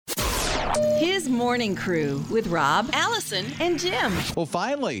His Morning Crew with Rob, Allison, and Jim. Well,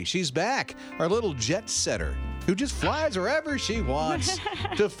 finally, she's back. Our little jet setter who just flies wherever she wants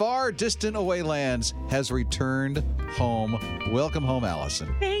to far distant away lands has returned home. Welcome home,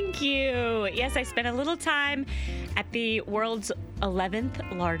 Alison. Thank you. Yes, I spent a little time at the world's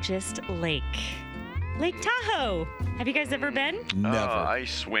 11th largest lake, Lake Tahoe. Have you guys ever been? Never. I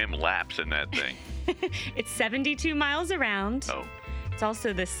swim laps in that thing. It's 72 miles around. Oh. It's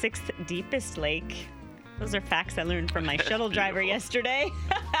also the 6th deepest lake. Those are facts I learned from my shuttle driver yesterday.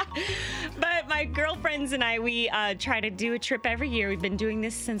 But my girlfriends and I, we try to do a trip every year. We've been doing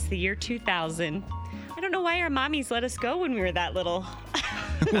this since the year 2000. I don't know why our mommies let us go when we were that little.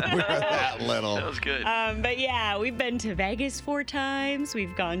 We were that little. That was good. But yeah, we've been to Vegas 4 times.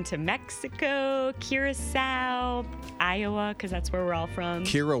 We've gone to Mexico, Curacao, Iowa, because that's where we're all from.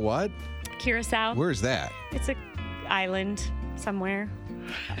 Kira what? Curacao. Where's that? It's an island somewhere.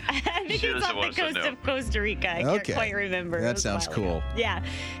 I think it's off the coast of Costa Rica. I can't quite remember. That sounds cool. Yeah.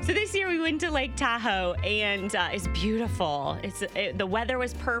 So this year we went to Lake Tahoe, and it's beautiful. The weather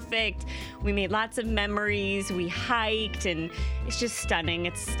was perfect. We made lots of memories. We hiked, and it's just stunning.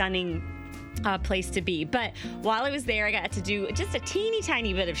 It's a stunning place to be. But while I was there, I got to do just a teeny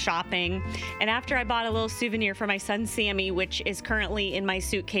tiny bit of shopping. And after I bought a little souvenir for my son Sammy, which is currently in my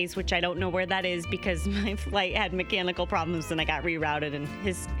suitcase, which I don't know where that is because my flight had mechanical problems and I got rerouted and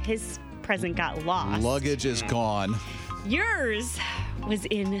his present got lost. Luggage is gone. Yours was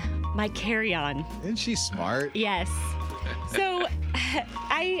in my carry-on. Isn't she smart? Yes. So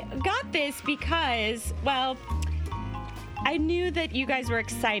I got this because, well, I knew that you guys were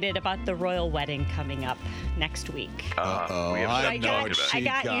excited about the royal wedding coming up next week. Uh-oh. I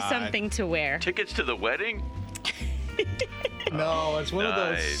got you something to wear. Tickets to the wedding? No, it's one of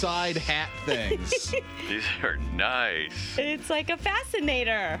those side hat things. These are nice. It's like a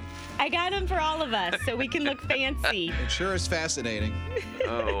fascinator. I got them for all of us so we can look fancy. It sure is fascinating.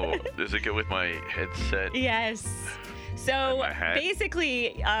 Oh, does it go with my headset? Yes. So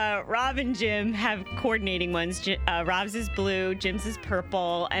basically, Rob and Jim have coordinating ones. Rob's is blue, Jim's is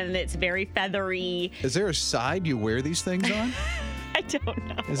purple, and it's very feathery. Is there a side you wear these things on? I don't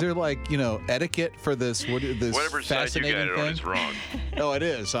know. Is there etiquette for this? Whatever side you got it on is wrong. Oh, it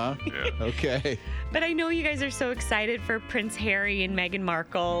is, huh? Yeah. Okay. But I know you guys are so excited for Prince Harry and Meghan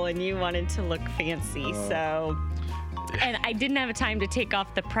Markle, and you wanted to look fancy, so... And I didn't have time to take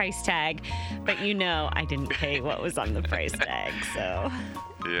off the price tag, but I didn't pay what was on the price tag, so...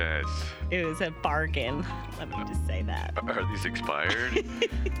 Yes. It was a bargain, let me just say that. Are these expired?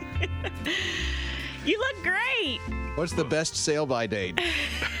 You look great! What's the best sale-by date?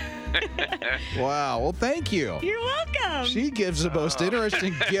 Wow. Well, thank you. You're welcome. She gives the most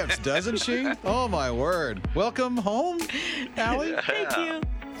interesting gifts, doesn't she? Oh, my word. Welcome home, Allie. Thank you.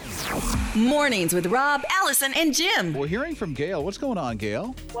 Mornings with Rob, Allison, and Jim. We're hearing from Gail. What's going on,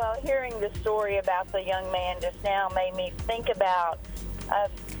 Gail? Well, hearing the story about the young man just now made me think about a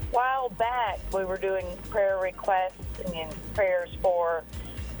while back we were doing prayer requests and prayers for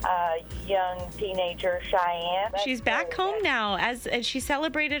young teenager Cheyenne. She's back home now as she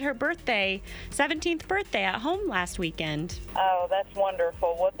celebrated her 17th birthday at home last weekend. Oh, that's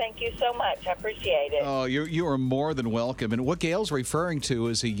wonderful. Well, thank you so much. I appreciate it. Oh, you are more than welcome. And what Gail's referring to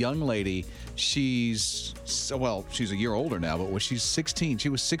is a young lady. She's a year older now, but when she's 16, she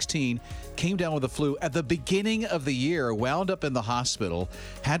was 16, came down with the flu at the beginning of the year, wound up in the hospital,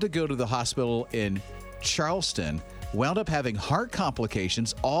 had to go to the hospital in Charleston, wound up having heart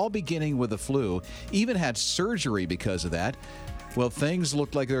complications, all beginning with the flu, even had surgery because of that. Well, things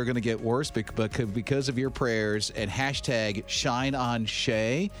looked like they were going to get worse because of your prayers and hashtag Shine on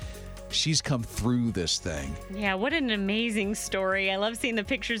Shay. She's come through this thing. Yeah, what an amazing story. I love seeing the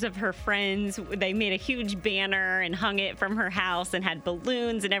pictures of her friends. They made a huge banner and hung it from her house and had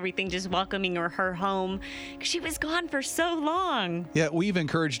balloons and everything just welcoming her home. She was gone for so long. Yeah, we've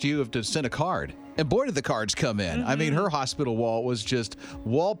encouraged you to send a card. And boy, did the cards come in. Mm-hmm. I mean, her hospital wall was just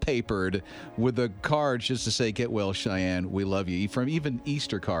wallpapered with the cards just to say, get well, Cheyenne, we love you. From even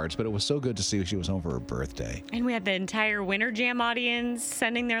Easter cards. But it was so good to see she was home for her birthday. And we had the entire Winter Jam audience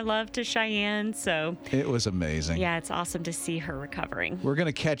sending their love to Cheyenne. So it was amazing. Yeah, it's awesome to see her recovering. We're going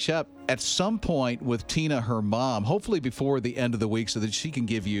to catch up at some point with Tina, her mom, hopefully before the end of the week so that she can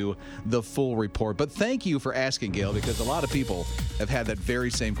give you the full report. But thank you for asking, Gail, because a lot of people have had that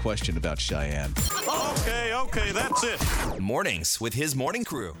very same question about Cheyenne. Okay, that's it. Mornings with his morning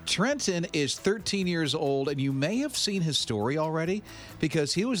crew. Trenton is 13 years old, and you may have seen his story already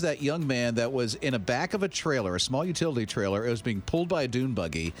because he was that young man that was in the back of a trailer, a small utility trailer. It was being pulled by a dune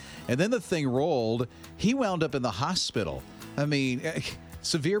buggy, and then the thing rolled. He wound up in the hospital. I mean,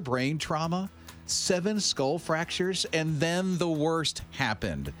 severe brain trauma, 7 skull fractures, and then the worst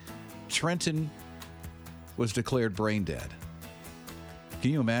happened. Trenton was declared brain dead.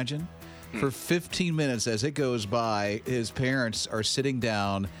 Can you imagine? For 15 minutes as it goes by, his parents are sitting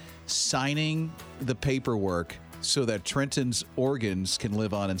down, signing the paperwork so that Trenton's organs can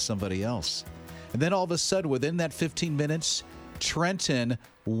live on in somebody else. And then all of a sudden, within that 15 minutes, Trenton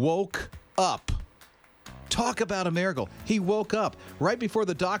woke up. Talk about a miracle. He woke up. Right before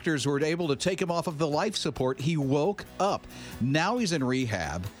the doctors were able to take him off of the life support, he woke up. Now he's in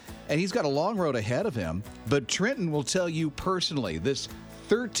rehab, and he's got a long road ahead of him. But Trenton will tell you personally, this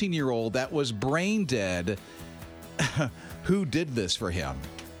 13-year-old that was brain dead, who did this for him?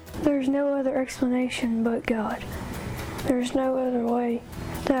 There's no other explanation but God. There's no other way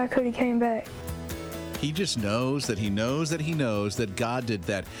that I could have came back. He just knows that he knows that he knows that God did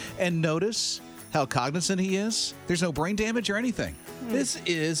that. And notice how cognizant he is. There's no brain damage or anything. This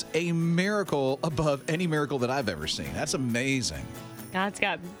is a miracle above any miracle that I've ever seen. That's amazing. God's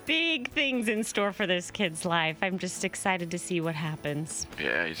got big things in store for this kid's life. I'm just excited to see what happens.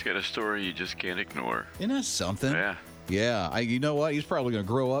 Yeah, he's got a story you just can't ignore. Isn't that something? Yeah. Yeah, you know what? He's probably going to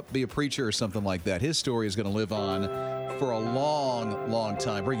grow up, be a preacher or something like that. His story is going to live on for a long, long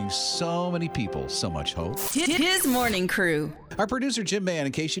time, bringing so many people so much hope. His morning crew. Our producer, Jim Mann,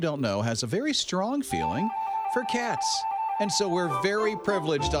 in case you don't know, has a very strong feeling for cats. And so we're very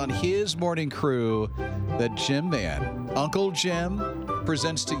privileged on his morning crew that Jim Mann, Uncle Jim,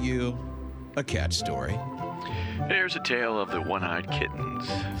 presents to you a cat story. Here's a tale of the one-eyed kittens.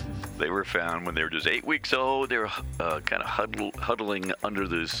 They were found when they were just 8 weeks old. They were kind of huddling under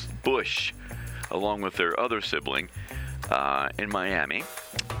this bush along with their other sibling in Miami.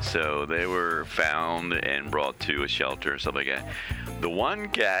 So they were found and brought to a shelter and stuff like that. The one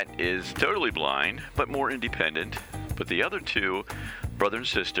cat is totally blind, but more independent. But the other two, brother and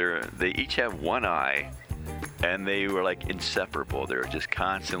sister, they each have one eye. And they were like inseparable. They were just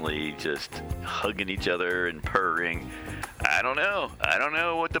constantly just hugging each other and purring. I don't know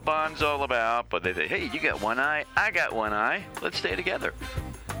what the bond's all about, but they say, hey, you got one eye, I got one eye. Let's stay together.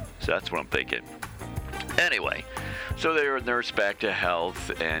 So that's what I'm thinking. Anyway, so they were nursed back to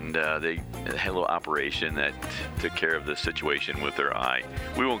health, and they had a little operation that took care of the situation with their eye.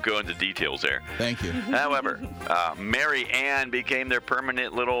 We won't go into details there. Thank you. However, Mary Ann became their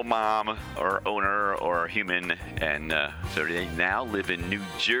permanent little mom or owner or human, and so they now live in New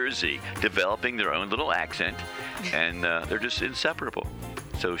Jersey, developing their own little accent, and they're just inseparable.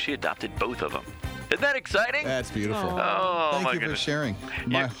 So she adopted both of them. Isn't that exciting? That's beautiful. Oh, Thank my you goodness. for sharing.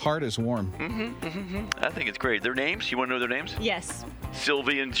 My heart is warm. I think it's great. Their names? You want to know their names? Yes.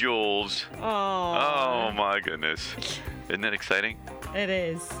 Sylvie and Jules. Oh, my goodness. Isn't that exciting? It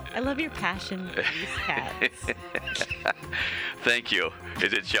is. I love your passion for these cats. Thank you.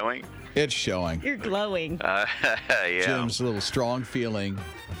 Is it showing? It's showing. You're glowing. Yeah. Jim's little strong feeling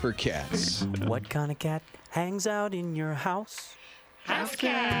for cats. What kind of cat hangs out in your house? House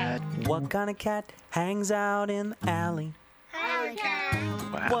cat. What kind of cat hangs out in the alley?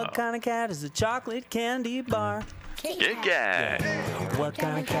 Wow. What kind of cat is a chocolate candy bar? Kit Kat. What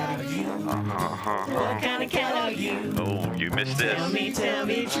kind of cat are you? What kind of cat are you? Oh, you missed this. Tell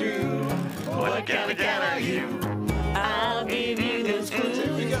me true. What kind of cat are you? I'll give you this clue.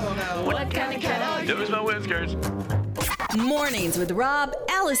 What kind of cat are you? Those my whiskers. Mornings with Rob,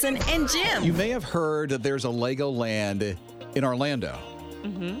 Allison, and Jim. You may have heard that there's a Legoland in Orlando.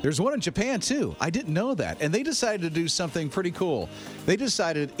 There's one in Japan, too. I didn't know that. And they decided to do something pretty cool. They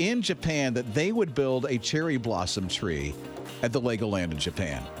decided in Japan that they would build a cherry blossom tree at the Legoland in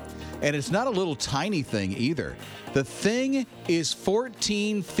Japan. And it's not a little tiny thing either. The thing is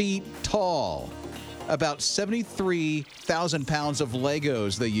 14 feet tall. About 73,000 pounds of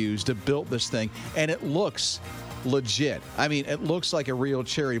Legos they used to build this thing. And it looks legit. I mean, it looks like a real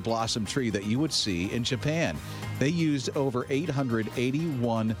cherry blossom tree that you would see in Japan. They used over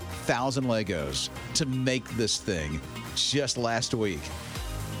 881,000 Legos to make this thing just last week.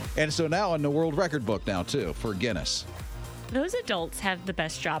 And so now in the world record book now, too, for Guinness. Those adults have the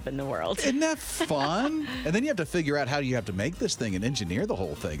best job in the world. Isn't that fun? And then you have to figure out how you have to make this thing and engineer the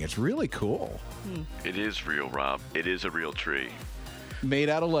whole thing. It's really cool. It is real, Rob. It is a real tree. Made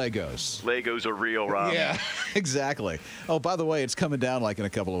out of Legos. Legos are real, Rob. Yeah, exactly. Oh, by the way, it's coming down like in a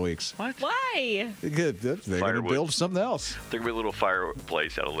couple of weeks. What? Why? Good. They're going to Firewood. build something else. They're going to be a little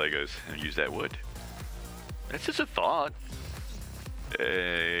fireplace out of Legos and use that wood. That's just a thought.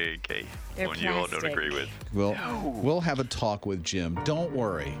 Okay. They're One you all don't plastic. agree with. Well, we'll have a talk with Jim. Don't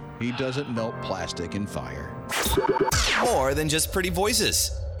worry. He doesn't melt plastic in fire. More than just pretty voices.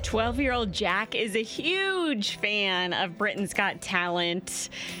 12-year-old Jack is a huge huge fan of Britain's Got Talent.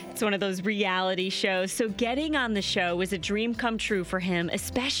 It's one of those reality shows. So getting on the show was a dream come true for him,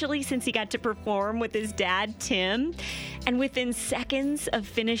 especially since he got to perform with his dad, Tim. And within seconds of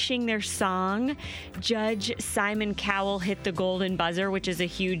finishing their song, Judge Simon Cowell hit the golden buzzer, which is a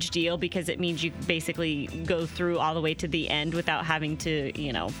huge deal because it means you basically go through all the way to the end without having to,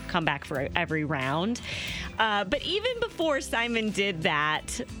 come back for every round. But even before Simon did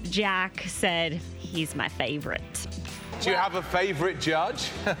that, Jack said he's my favorite. Do you have a favorite judge?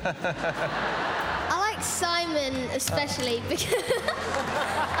 I like Simon especially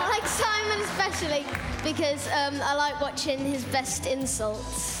because I like watching his best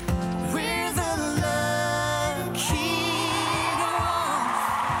insults. We're the lucky ones,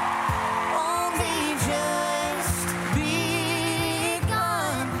 only just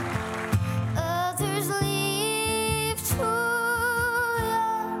begun. Others leave too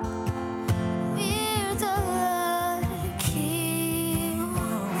young. We're the lucky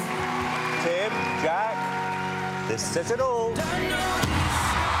ones. Tim, Jack, this says it all.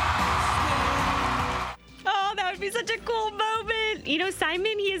 Oh, that would be such a cool moment.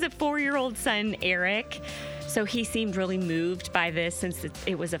 Simon, he has a 4-year-old son, Eric. So he seemed really moved by this since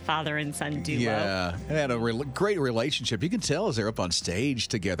it was a father and son duo. Yeah, they had a great relationship. You can tell as they're up on stage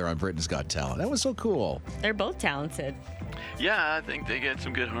together on Britain's Got Talent. That was so cool. They're both talented. Yeah, I think they get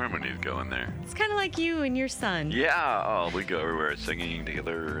some good harmonies going there. It's kind of like you and your son. Yeah, we go everywhere singing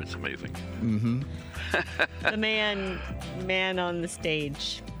together. It's amazing. Mm-hmm. The man on the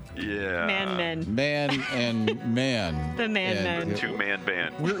stage. Yeah. Man. Man and man. The man. Two-man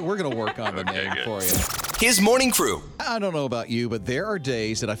band. We're going to work on the name for you. His morning crew. I don't know about you, but there are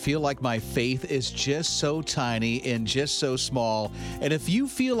days that I feel like my faith is just so tiny and just so small. And if you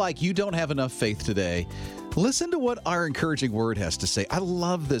feel like you don't have enough faith today, listen to what our encouraging word has to say. I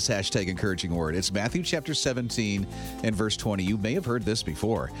love this hashtag encouraging word. It's Matthew chapter 17 and verse 20. You may have heard this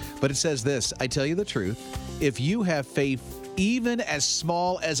before, but it says this: I tell you the truth, if you have faith even as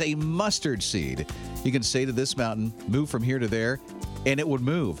small as a mustard seed, you can say to this mountain, move from here to there, and it would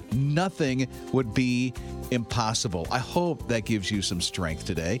move. Nothing would be impossible. I hope that gives you some strength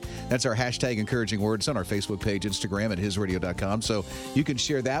today. That's our hashtag encouraging words on our Facebook page, Instagram, at hisradio.com. So you can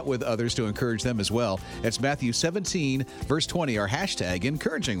share that with others to encourage them as well. It's Matthew 17, verse 20, our hashtag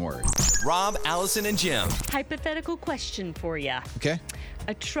encouraging word. Rob, Allison, and Jim. Hypothetical question for you. Okay.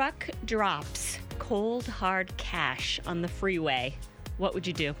 A truck drops cold, hard cash on the freeway. What would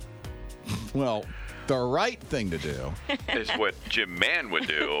you do? Well, the right thing to do is what Jim Mann would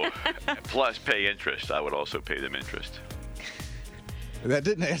do, plus pay interest. I would also pay them interest. That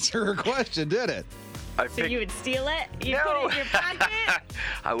didn't answer her question, did it? So you would steal it? You'd put it in your pocket?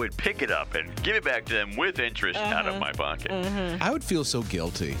 I would pick it up and give it back to them with interest out of my pocket. I would feel so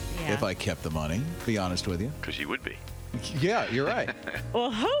guilty if I kept the money, to be honest with you. Because you would be. Yeah, you're right.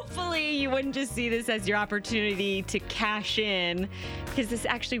 Well, hopefully you wouldn't just see this as your opportunity to cash in, because this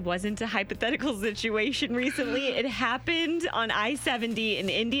actually wasn't a hypothetical situation recently. It happened on I-70 in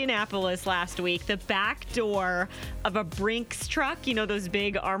Indianapolis last week. The back door of a Brinks truck, those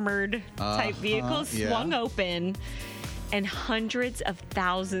big armored type vehicles, swung open, and hundreds of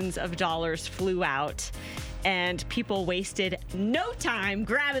thousands of dollars flew out, and people wasted no time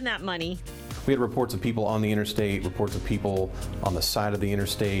grabbing that money. We had reports of people on the interstate, reports of people on the side of the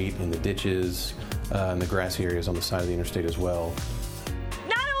interstate, in the ditches, and the grassy areas on the side of the interstate as well.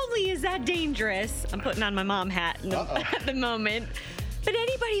 Not only is that dangerous, I'm putting on my mom hat at the moment, but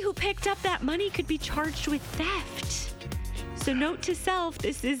anybody who picked up that money could be charged with theft. So note to self,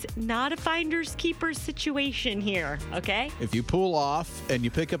 this is not a finders keepers situation here, okay? If you pull off and you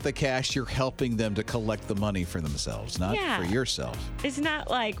pick up the cash, you're helping them to collect the money for themselves, not for yourself. It's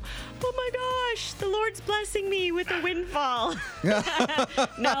not like, oh my gosh, the Lord's blessing me with a windfall.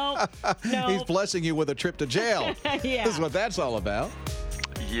 No. He's blessing you with a trip to jail. Yeah. This is what that's all about.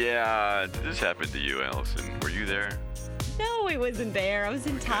 Yeah, this happened to you, Allison. Were you there? No, I wasn't there. I was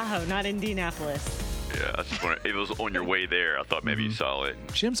in Tahoe, not Indianapolis. Yeah, I was just wondering, it was on your way there. I thought maybe you saw it.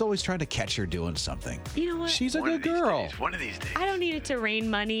 Jim's always trying to catch her doing something. You know what? She's a good girl. One of these days. I don't need it to rain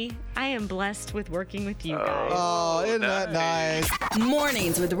money. I am blessed with working with you guys. Oh, isn't that nice?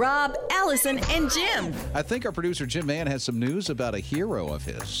 Mornings with Rob, Allison, and Jim. I think our producer Jim Mann has some news about a hero of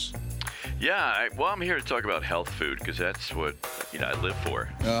his. Yeah, I'm here to talk about health food because that's what I live for.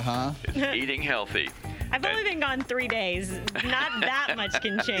 It's eating healthy. I've only been gone 3 days. Not that much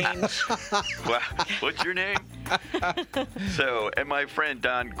can change. Well, what's your name? And my friend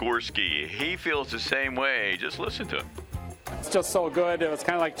Don Gorski, he feels the same way. Just listen to him. It's just so good. It was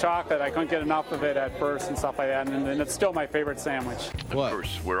kind of like chocolate. I couldn't get enough of it at first and stuff like that, and it's still my favorite sandwich. Of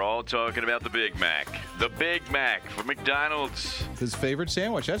course, we're all talking about the Big Mac. The Big Mac from McDonald's. His favorite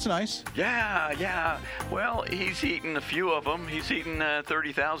sandwich. That's nice. Yeah. Well, he's eaten a few of them. He's eaten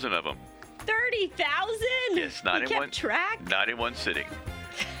 30,000 of them. 30,000? Yes, not He in kept one track? Not in one sitting.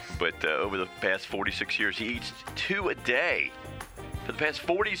 But over the past 46 years, he eats 2 a day. For the past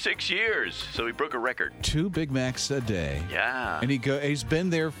 46 years. So he broke a record. 2 Big Macs a day. Yeah. And he's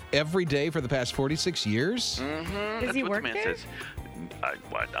been there every day for the past 46 years? Mm-hmm. Does he work the man there? says. I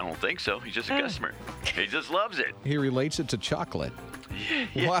don't think so. He's just a customer. He just loves it. He relates it to chocolate.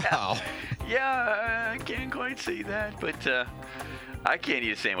 Yeah. Wow. Yeah, I can't quite see that. But I can't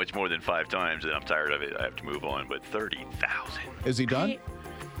eat a sandwich more than 5 times, and I'm tired of it. I have to move on. But 30,000. Is he done?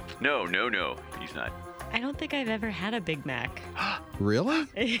 No. He's not. I don't think I've ever had a Big Mac.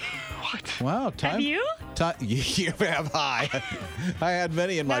 Really? What? Wow. Have you? You have. I had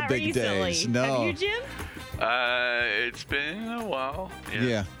many in my Not big recently. days. No. Have you, Jim? It's been a while.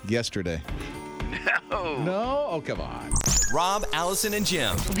 Yeah, yesterday. No. No? Oh, come on. Rob, Allison, and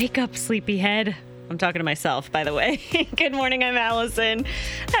Jim. Wake up, sleepyhead. I'm talking to myself, by the way. Good morning, I'm Allison.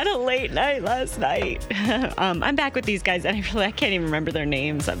 Had a late night last night. I'm back with these guys, and I can't even remember their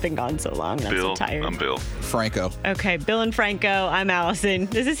names. I've been gone so long. I'm Bill, so tired. I'm Bill. Franco. Okay, Bill and Franco. I'm Allison.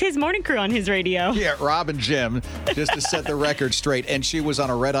 This is his morning crew on his radio. Yeah, Rob and Jim, just to set the record straight. And she was on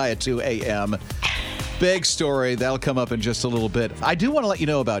a red eye at 2 a.m. Big story. That'll come up in just a little bit. I do want to let you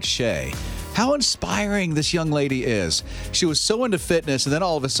know about Shay. How inspiring this young lady is. She was so into fitness, and then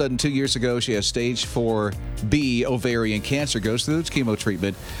all of a sudden, 2 years ago, she has stage 4B ovarian cancer, goes through chemo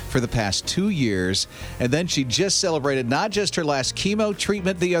treatment for the past 2 years, and then she just celebrated not just her last chemo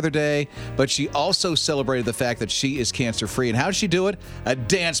treatment the other day, but she also celebrated the fact that she is cancer-free. And how did she do it? A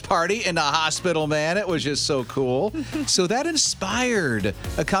dance party in the hospital, man. It was just so cool. So that inspired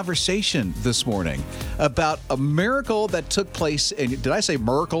a conversation this morning about a miracle that took place in, did I say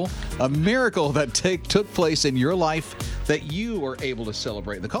miracle? A miracle that took place in your life that you were able to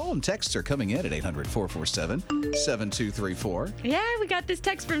celebrate. The call and texts are coming in at 800-447-7234. Yeah, we got this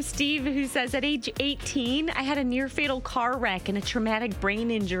text from Steve who says, at age 18, I had a near-fatal car wreck and a traumatic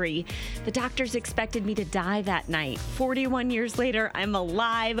brain injury. The doctors expected me to die that night. 41 years later, I'm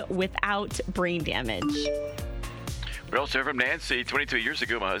alive without brain damage. We also heard from Nancy. 22 years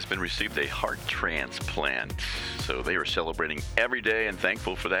ago, my husband received a heart transplant. So they are celebrating every day and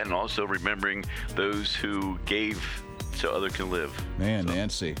thankful for that, and also remembering those who gave so others can live. Man,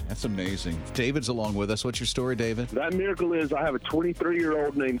 Nancy, that's amazing. David's along with us. What's your story, David? That miracle is I have a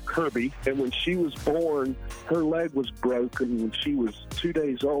 23-year-old named Kirby, and when she was born, her leg was broken when she was 2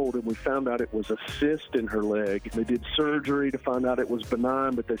 days old, and we found out it was a cyst in her leg. They did surgery to find out it was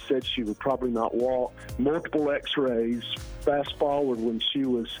benign, but they said she would probably not walk. Multiple x-rays. Fast forward, when she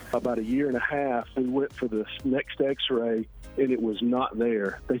was about a year and a half, we went for the next x-ray, and it was not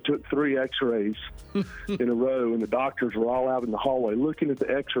there. They took 3 x-rays in a row, and the doctors were all out in the hallway looking at the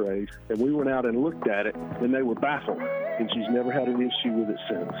x-rays, and we went out and looked at it, and they were baffled, and she's never had an issue with it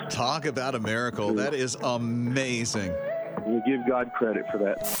since. Talk about a miracle. That is amazing. We give God credit for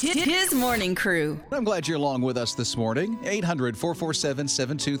that. His morning crew. I'm glad you're along with us this morning.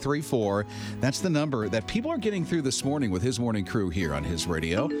 800-447-7234. That's the number that people are getting through this morning with his morning crew here on his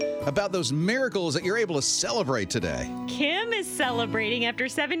radio about those miracles that you're able to celebrate today. Kim is celebrating after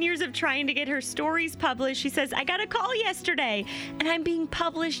 7 years of trying to get her stories published. She says, I got a call yesterday, and I'm being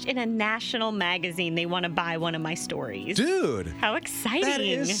published in a national magazine. They want to buy one of my stories. Dude. How exciting. That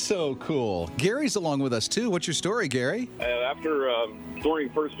is so cool. Gary's along with us, too. What's your story, Gary? During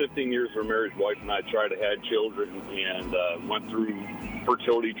the first 15 years of our marriage, wife and I tried to have children and went through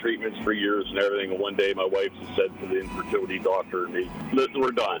fertility treatments for years and everything. And one day my wife said to the infertility doctor,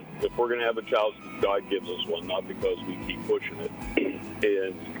 we're done. If we're going to have a child, God gives us one, not because we keep pushing it.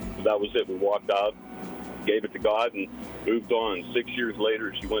 And that was it. We walked out, gave it to God, and moved on. 6 years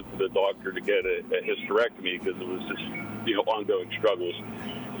later, she went to the doctor to get a hysterectomy because it was just, ongoing struggles.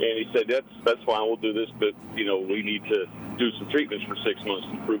 And he said, that's fine, we'll do this, but, we need to do some treatments for 6 months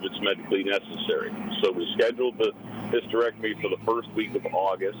to prove it's medically necessary. So we scheduled the hysterectomy for the first week of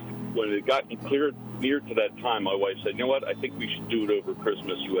August. When it got near to that time, my wife said, you know what, I think we should do it over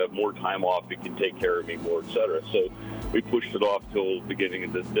Christmas. You have more time off, you can take care of me more, et cetera. So we pushed it off till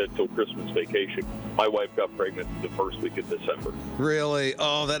till Christmas vacation. My wife got pregnant the first week of December. Really?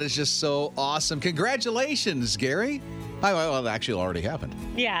 Oh, that is just so awesome. Congratulations, Gary. Well, it actually already happened.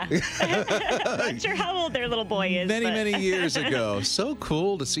 Yeah. Not sure how old their little boy is. Many years ago. So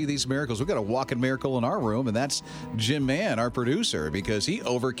cool to see these miracles. We've got a walking miracle in our room, and that's Jim Mann, our producer, because he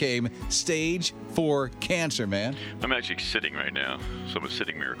overcame stage 4 cancer, man. I'm actually sitting right now, so I'm a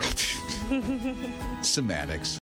sitting miracle. Semantics.